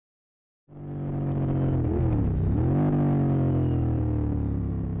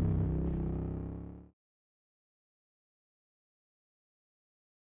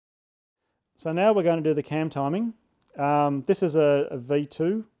So now we're going to do the cam timing. This is a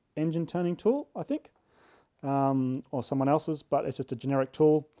V2 engine turning tool, I think, or someone else's, but it's just a generic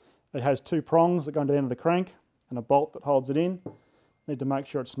tool. It has two prongs that go into the end of the crank and a bolt that holds it in. Need to make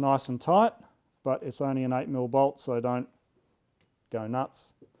sure it's nice and tight, but it's only an 8mm bolt, so don't go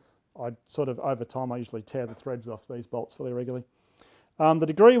nuts. Over time, I usually tear the threads off these bolts fairly regularly. The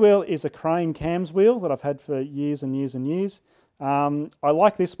degree wheel is a Crane cams wheel that I've had for years and years and years. I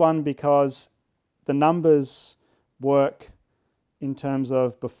like this one because the numbers work in terms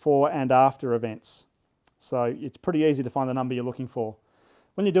of before and after events. So it's pretty easy to find the number you're looking for.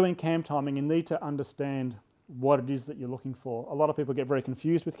 When you're doing cam timing, you need to understand what it is that you're looking for. A lot of people get very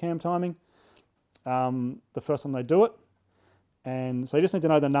confused with cam timing the first time they do it. And so you just need to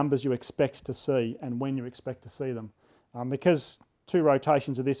know the numbers you expect to see and when you expect to see them. Because 2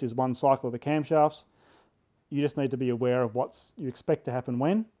 rotations of this is 1 cycle of the camshafts, you just need to be aware of what you expect to happen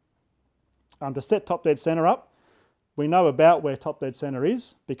when. To set top dead centre up, we know about where top dead centre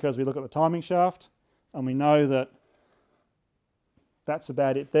is because we look at the timing shaft and we know that that's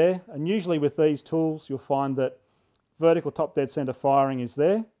about it there. And usually with these tools you'll find that vertical top dead centre firing is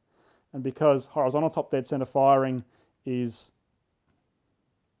there, and because horizontal top dead centre firing is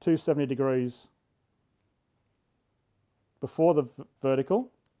 270 degrees before the vertical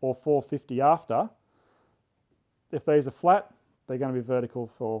or 450 after, if these are flat, they're going to be vertical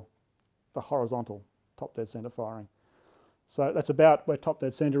for the horizontal top dead centre firing. So that's about where top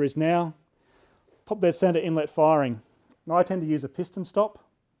dead centre is now. Top dead centre inlet firing. Now I tend to use a piston stop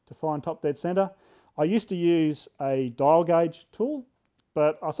to find top dead centre. I used to use a dial gauge tool,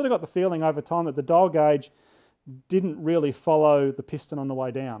 but I sort of got the feeling over time that the dial gauge didn't really follow the piston on the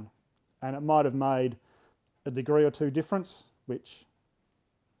way down, and it might have made a degree or 2 difference, which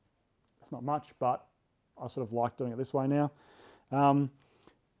is not much, but I sort of like doing it this way now.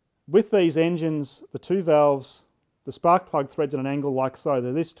 With these engines, the 2 valves, the spark plug threads at an angle like so.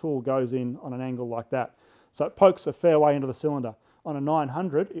 This tool goes in on an angle like that. So it pokes a fair way into the cylinder. On a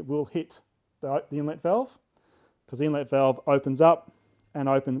 900, it will hit the inlet valve because the inlet valve opens up and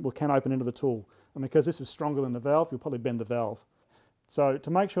can open into the tool. And because this is stronger than the valve, you'll probably bend the valve. So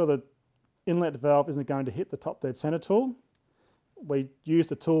to make sure the inlet valve isn't going to hit the top dead centre tool, we use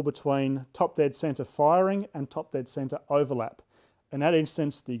the tool between top dead centre firing and top dead centre overlap. In that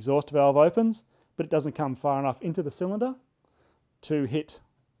instance, the exhaust valve opens, but it doesn't come far enough into the cylinder to hit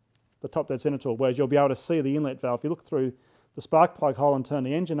the top dead centre tool, whereas you'll be able to see the inlet valve. If you look through the spark plug hole and turn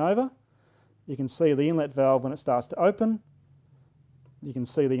the engine over, you can see the inlet valve when it starts to open. You can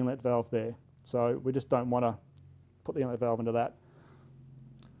see the inlet valve there. So we just don't want to put the inlet valve into that.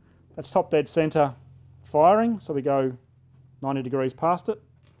 That's top dead centre firing, so we go 90 degrees past it.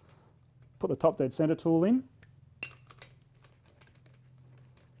 Put the top dead centre tool in.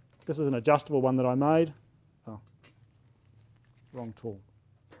 This is an adjustable one that I made. Oh, wrong tool.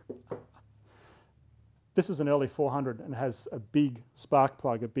 This is an early 400 and has a big spark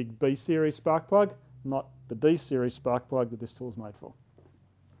plug, a big B series spark plug, not the D series spark plug that this tool is made for.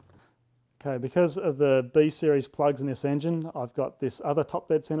 Okay, because of the B series plugs in this engine, I've got this other top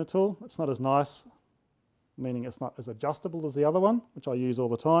dead centre tool. It's not as nice, meaning it's not as adjustable as the other one, which I use all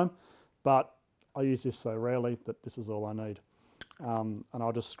the time, but I use this so rarely that this is all I need. And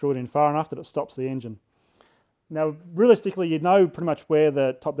I'll just screw it in far enough that it stops the engine. Now, realistically, you know pretty much where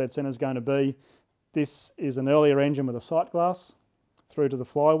the top dead centre is going to be. This is an earlier engine with a sight glass through to the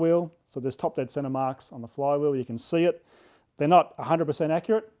flywheel. So there's top dead centre marks on the flywheel. You can see it. They're not 100%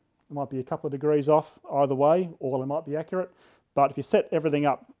 accurate. It might be a couple of degrees off either way, or they might be accurate. But if you set everything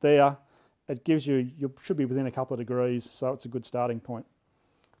up there, it gives you should be within a couple of degrees, so it's a good starting point.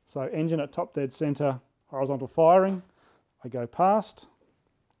 So engine at top dead centre, horizontal firing. I go past,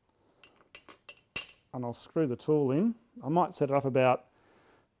 and I'll screw the tool in. I might set it up about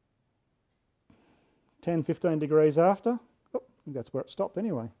 10, 15 degrees after. Oh, I think that's where it stopped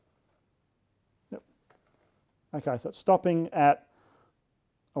anyway. Yep. Okay, so it's stopping at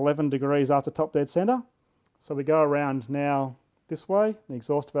 11 degrees after top dead centre. So we go around now this way. The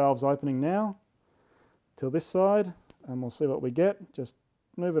exhaust valve's opening now till this side, and we'll see what we get. Just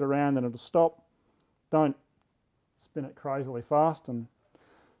move it around and it'll stop. Don't spin it crazily fast and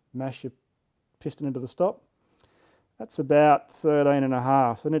mash your piston into the stop. That's about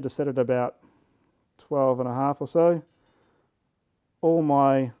 13.5, so I need to set it about 12.5 or so. All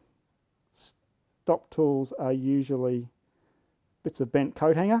my stop tools are usually bits of bent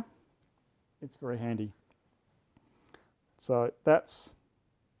coat hanger. It's very handy. So that's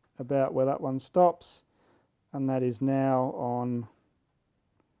about where that one stops, and that is now on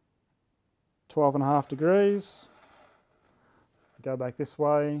 12.5 degrees. Go back this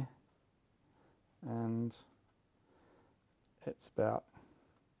way. and it's about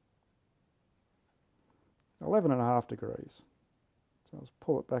 11.5 degrees. So let's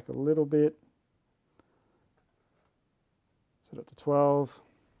pull it back a little bit, set it to 12.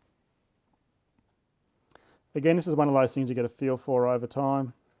 Again, this is one of those things you get a feel for over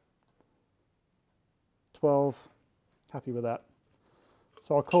time. 12, happy with that.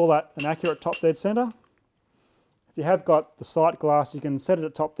 So I'll call that an accurate top dead centre. If you have got the sight glass, you can set it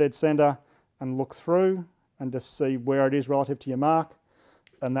at top dead centre and look through and just see where it is relative to your mark.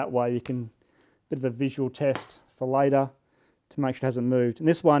 And that way you can, bit of a visual test for later to make sure it hasn't moved. And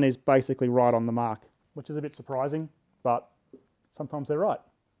this one is basically right on the mark, which is a bit surprising, but sometimes they're right.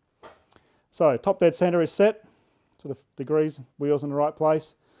 So top dead centre is set to the degrees, wheels in the right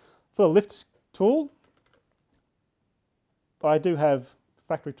place. For the lift tool, I do have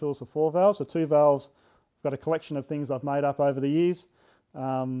factory tools for 4 valves. So 2 valves, I've got a collection of things I've made up over the years.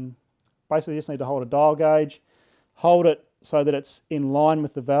 Basically, you just need to hold a dial gauge, hold it so that it's in line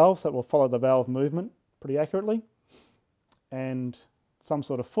with the valve, so it will follow the valve movement pretty accurately. And some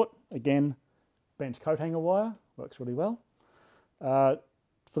sort of foot, again, bent coat hanger wire, works really well.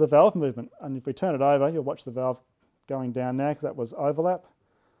 For the valve movement, and if we turn it over, you'll watch the valve going down now because that was overlap.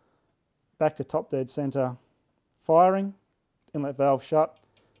 Back to top dead centre firing, inlet valve shut,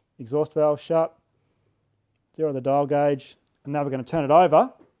 exhaust valve shut, zero the dial gauge, and now we're going to turn it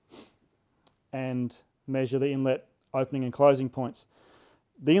over and measure the inlet opening and closing points.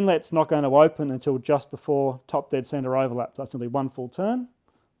 The inlet's not going to open until just before top dead centre overlap, so that's going to be one full turn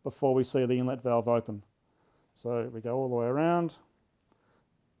before we see the inlet valve open. So we go all the way around,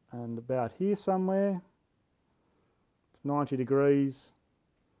 and about here somewhere, it's 90 degrees.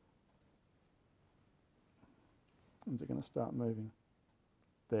 When's it going to start moving?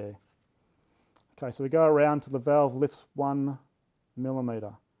 There. Okay, so we go around till the valve lifts 1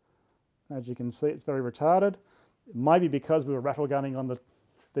 millimetre. As you can see, it's very retarded. It may be because we were rattle gunning on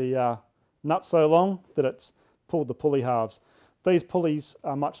the nut so long that it's pulled the pulley halves. These pulleys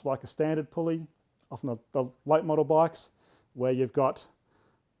are much like a standard pulley, often the late model bikes, where you've got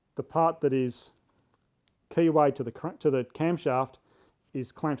the part that is keyway to the camshaft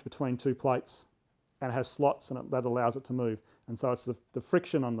is clamped between 2 plates, and it has slots, and that allows it to move. And so it's the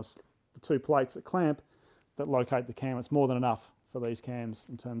friction on the 2 plates that clamp that locate the cam. It's more than enough for these cams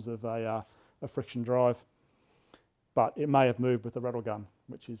in terms of a friction drive. But it may have moved with the rattle gun,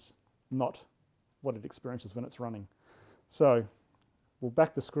 which is not what it experiences when it's running. So we'll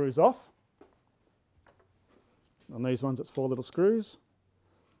back the screws off. On these ones, it's 4 little screws.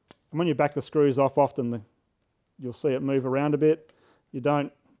 And when you back the screws off, often you'll see it move around a bit. You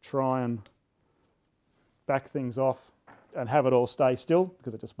don't try and back things off and have it all stay still,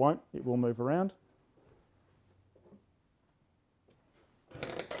 because it just won't. It will move around.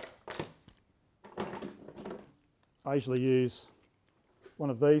 I usually use one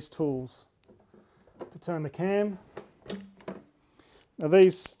of these tools to turn the cam. Now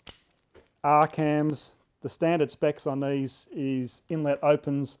these are cams. The standard specs on these is inlet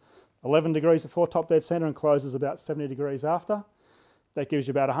opens 11 degrees before top dead centre and closes about 70 degrees after. That gives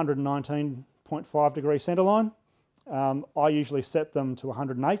you about 119.5 degree centre line. I usually set them to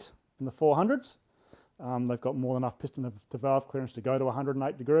 108 in the 400s. They've got more than enough piston to valve clearance to go to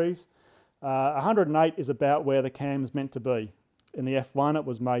 108 degrees. 108 is about where the cam's meant to be. In the F1 it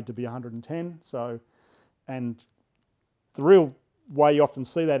was made to be 110. And the real way you often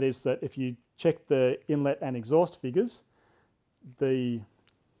see that is that if you check the inlet and exhaust figures,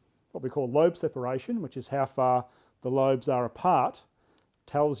 what we call lobe separation, which is how far the lobes are apart,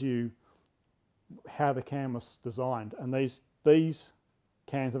 tells you how the cam was designed. And these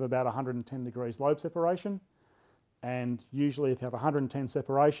cams have about 110 degrees lobe separation. And usually if you have 110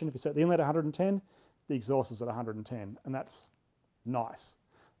 separation, if you set the inlet at 110, the exhaust is at 110, and that's nice.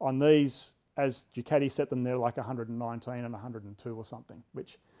 On these, as Ducati set them, they're like 119 and 102 or something,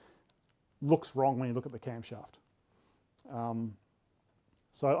 which looks wrong when you look at the camshaft.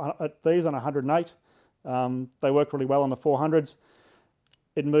 So these on 108, they work really well on the 400s.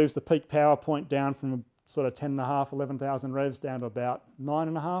 It moves the peak power point down from sort of 10.5, 11,000 revs down to about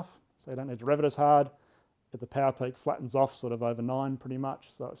 9.5, so you don't need to rev it as hard. At the power peak flattens off sort of over 9 pretty much,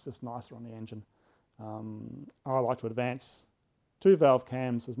 so it's just nicer on the engine. I like to advance 2 valve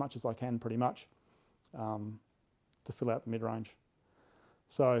cams as much as I can pretty much to fill out the mid-range.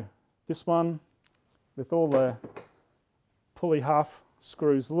 So this one, with all the pulley half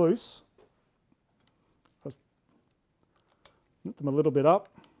screws loose, just knit them a little bit up,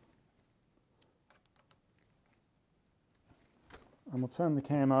 and we'll turn the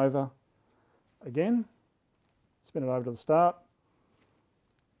cam over again. Spin it over to the start.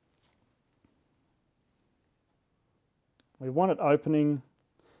 We want it opening,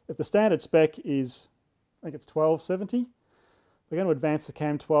 if the standard spec is, I think it's 1270, we're going to advance the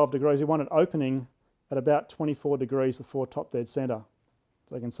cam 12 degrees. We want it opening at about 24 degrees before top dead center.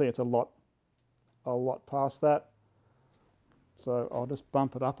 So you can see it's a lot past that. So I'll just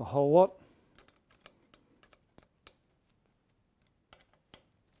bump it up a whole lot.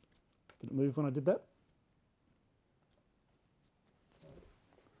 Did it move when I did that?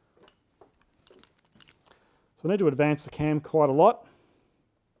 So I need to advance the cam quite a lot.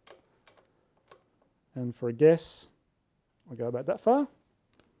 And for a guess, I'll go about that far.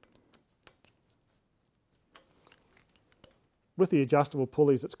 With the adjustable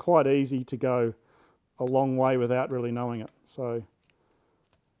pulleys, it's quite easy to go a long way without really knowing it. So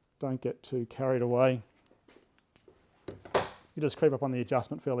don't get too carried away. You just creep up on the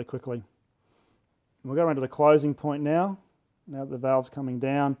adjustment fairly quickly. And we'll go around to the closing point now. Now that the valve's coming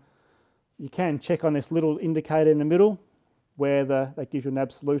down, you can check on this little indicator in the middle where that gives you an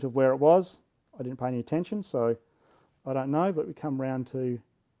absolute of where it was. I didn't pay any attention, so I don't know, but we come round to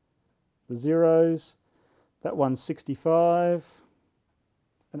the zeros. That one's 65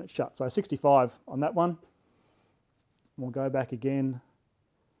 and it's shut. So 65 on that one. We'll go back again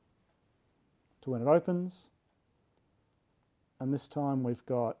to when it opens. And this time we've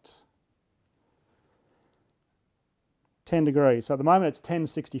got 10 degrees. So at the moment it's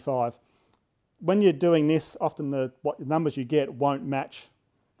 1065. When you're doing this, often the numbers you get won't match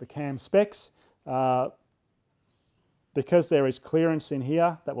the cam specs. Because there is clearance in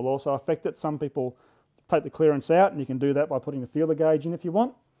here, that will also affect it. Some people take the clearance out, and you can do that by putting a feeler gauge in if you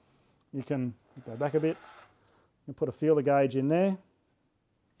want. You can go back a bit and put a feeler gauge in there.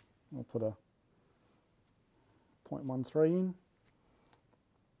 I'll put a 0.13 in.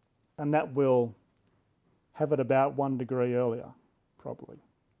 And that will have it about 1 degree earlier, probably.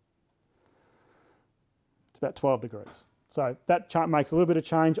 It's about 12 degrees. So that makes a little bit of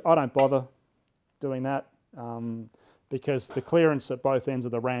change. I don't bother doing that because the clearance at both ends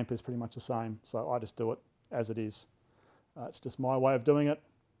of the ramp is pretty much the same. So I just do it as it is. It's just my way of doing it.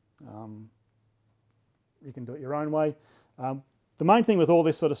 You can do it your own way. The main thing with all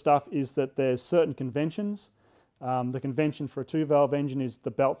this sort of stuff is that there's certain conventions. The convention for a 2-valve engine is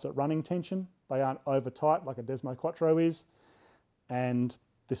the belts at running tension. They aren't over tight like a Desmo Quattro is. And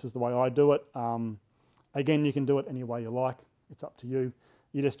this is the way I do it. Again, you can do it any way you like. It's up to you.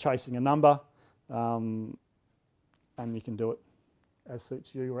 You're just chasing a number. And you can do it as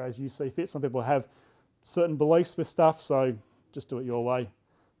suits you or as you see fit. Some people have certain beliefs with stuff, so just do it your way.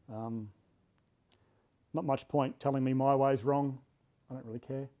 Not much point telling me my way is wrong. I don't really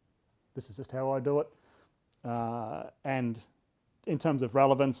care. This is just how I do it. And in terms of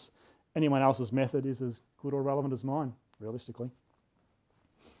relevance, anyone else's method is as good or relevant as mine, realistically.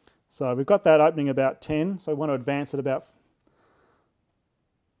 So we've got that opening about 10, so we want to advance it about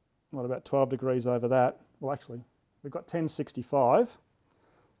 12 degrees over that. Well, actually, we've got 1065.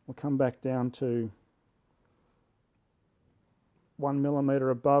 We'll come back down to 1 millimetre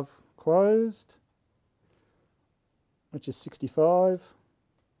above closed, which is 65.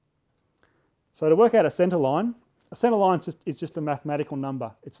 So to work out a centre line is just a mathematical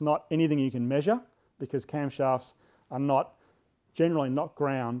number. It's not anything you can measure because camshafts are generally not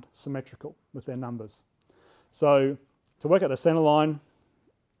ground symmetrical with their numbers. So to work out the centre line,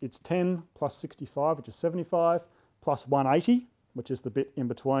 it's 10 plus 65, which is 75, plus 180, which is the bit in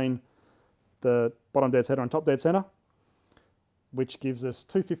between the bottom dead centre and top dead centre, which gives us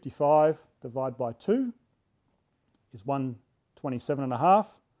 255 divided by 2 is 127.5,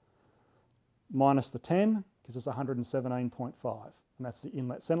 minus the 10 gives us 117.5. And that's the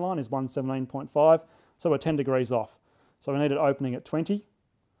inlet centre line is 117.5, so we're 10 degrees off. So we need it opening at 20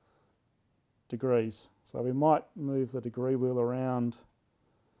 degrees. So we might move the degree wheel around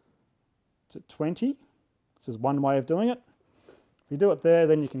to 20. This is one way of doing it. If you do it there,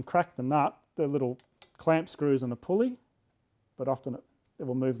 then you can crack the nut, the little clamp screws on the pulley, but often it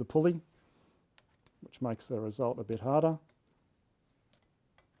will move the pulley, which makes the result a bit harder.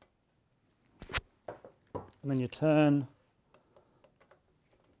 And then you turn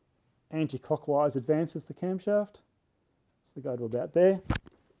anti-clockwise, advances the camshaft. So go to about there.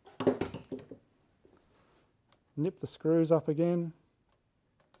 Nip the screws up again.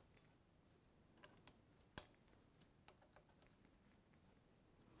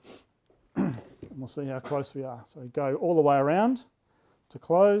 And we'll see how close we are. So we go all the way around to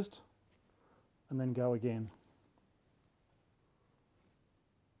closed and then go again.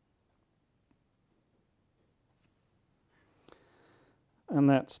 And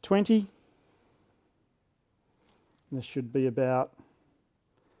that's 20. This should be about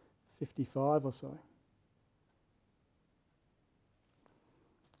 55 or so.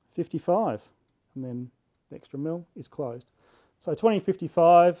 55, and then the extra mil is closed. So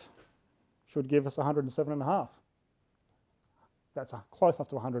 2055 should give us 107.5. That's close enough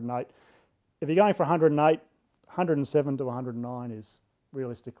to 108. If you're going for 108, 107 to 109 is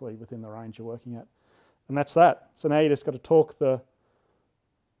realistically within the range you're working at. And that's that. So now you just got to torque the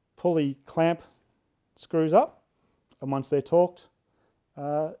pulley clamp screws up, and once they're torqued,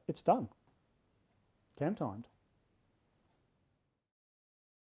 it's done. Cam timed.